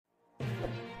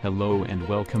Hello and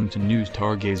welcome to News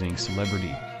Stargazing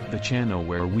Celebrity, the channel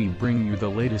where we bring you the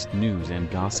latest news and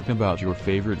gossip about your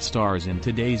favorite stars. In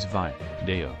today's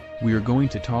video, we are going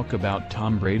to talk about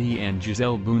Tom Brady and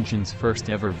Gisele Bündchen's first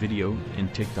ever video in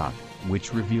TikTok,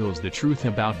 which reveals the truth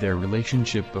about their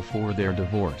relationship before their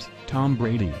divorce. Tom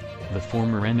Brady, the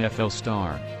former NFL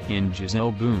star, and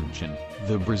Gisele Bündchen,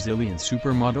 the Brazilian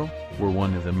supermodel, were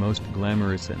one of the most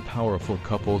glamorous and powerful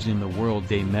couples in the world.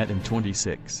 They met in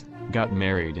 26, got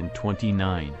married in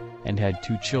 29, and had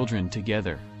 2 children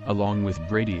together, along with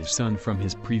Brady's son from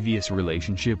his previous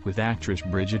relationship with actress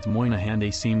Bridget Moynahan.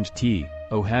 They seemed to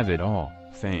have it all: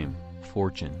 fame,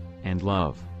 fortune, and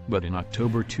love. But in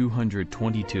October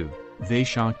 2022, they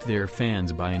shocked their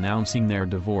fans by announcing their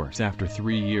divorce after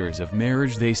 3 years of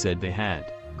marriage. They said they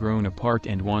had grown apart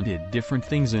and wanted different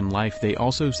things in life. They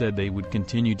also said they would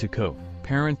continue to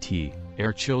co-parent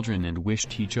their children and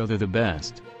wished each other the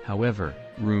best. However,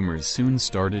 rumors soon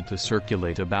started to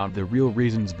circulate about the real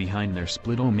reasons behind their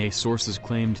split. Sources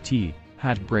claimed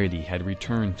Brady had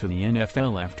returned to the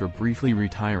NFL after briefly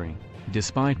retiring,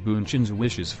 despite Bündchen's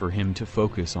wishes for him to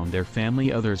focus on their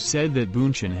family. Others said that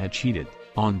Bündchen had cheated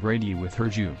on Brady with her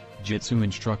jiu-jitsu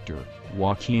instructor,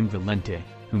 Joaquim Valente,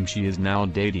 whom she is now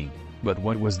dating. But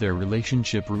what was their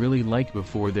relationship really like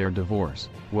before their divorce?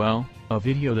 Well, a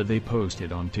video that they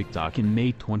posted on TikTok in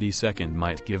May 22nd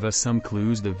might give us some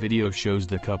clues. The video shows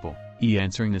the couple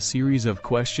answering a series of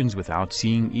questions without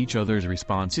seeing each other's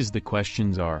responses. The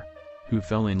questions are: who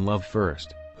fell in love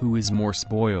first? Who is more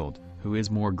spoiled? Who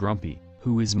is more grumpy?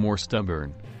 Who is more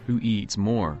stubborn? Who eats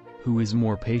more? Who is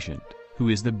more patient? Who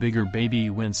is the bigger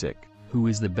baby when sick? Who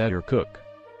is the better cook?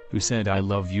 Who said I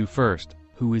love you first?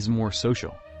 Who is more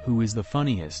social? Who is the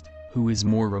funniest? Who is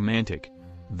more romantic?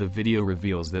 The video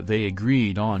reveals that they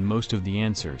agreed on most of the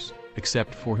answers,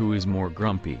 except for who is more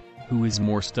grumpy, who is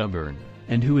more stubborn,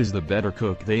 and who is the better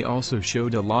cook. They also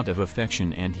showed a lot of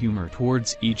affection and humor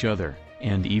towards each other,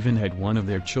 and even had one of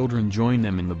their children join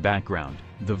them in the background.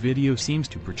 The video seems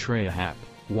to portray a happy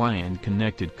and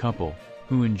connected couple,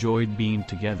 who enjoyed being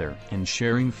together and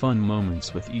sharing fun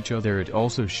moments with each other. It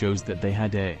also shows that they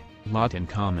had a lot in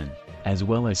common, as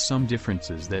well as some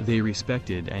differences that they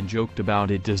respected and joked about.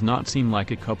 It does not seem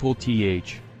like a couple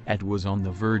that was on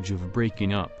the verge of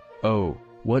breaking up.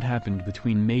 What happened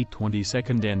between May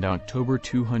 22nd and October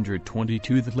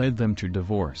 2022 that led them to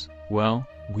divorce? Well,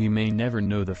 we may never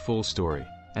know the full story,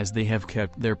 as they have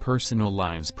kept their personal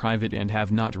lives private and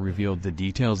have not revealed the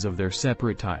details of their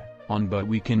separate but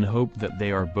we can hope that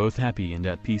they are both happy and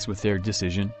at peace with their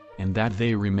decision, and that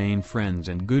they remain friends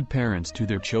and good parents to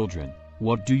their children.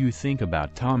 What do you think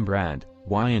about Tom Brady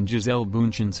and Gisele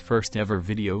Bündchen's first ever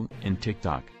video in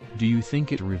TikTok? Do you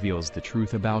think it reveals the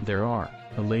truth about their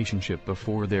relationship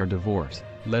before their divorce?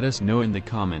 Let us know in the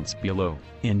comments below.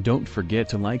 And don't forget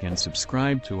to like and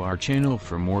subscribe to our channel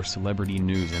for more celebrity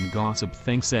news and gossip.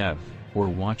 Thanks for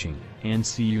watching, and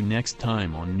see you next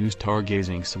time on News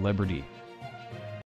Stargazing Celebrity.